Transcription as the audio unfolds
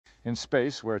In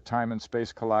space, where time and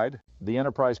space collide, the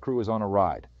Enterprise crew is on a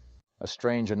ride. A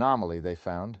strange anomaly they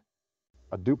found.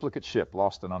 A duplicate ship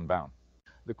lost and unbound.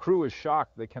 The crew is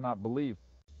shocked. They cannot believe.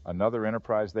 Another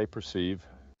Enterprise they perceive.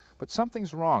 But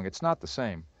something's wrong. It's not the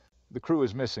same. The crew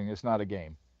is missing. It's not a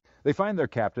game. They find their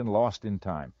captain lost in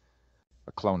time.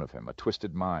 A clone of him, a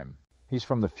twisted mime. He's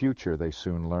from the future, they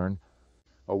soon learn.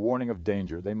 A warning of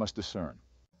danger they must discern.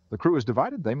 The crew is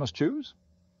divided. They must choose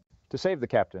to save the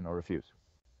captain or refuse.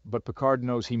 But Picard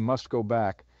knows he must go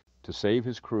back to save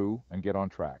his crew and get on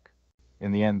track.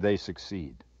 In the end, they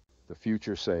succeed. The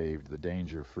future saved, the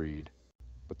danger freed.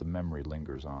 But the memory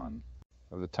lingers on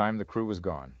of the time the crew was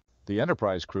gone. The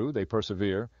Enterprise crew, they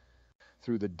persevere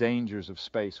through the dangers of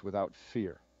space without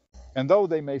fear. And though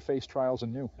they may face trials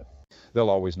anew, they'll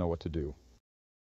always know what to do.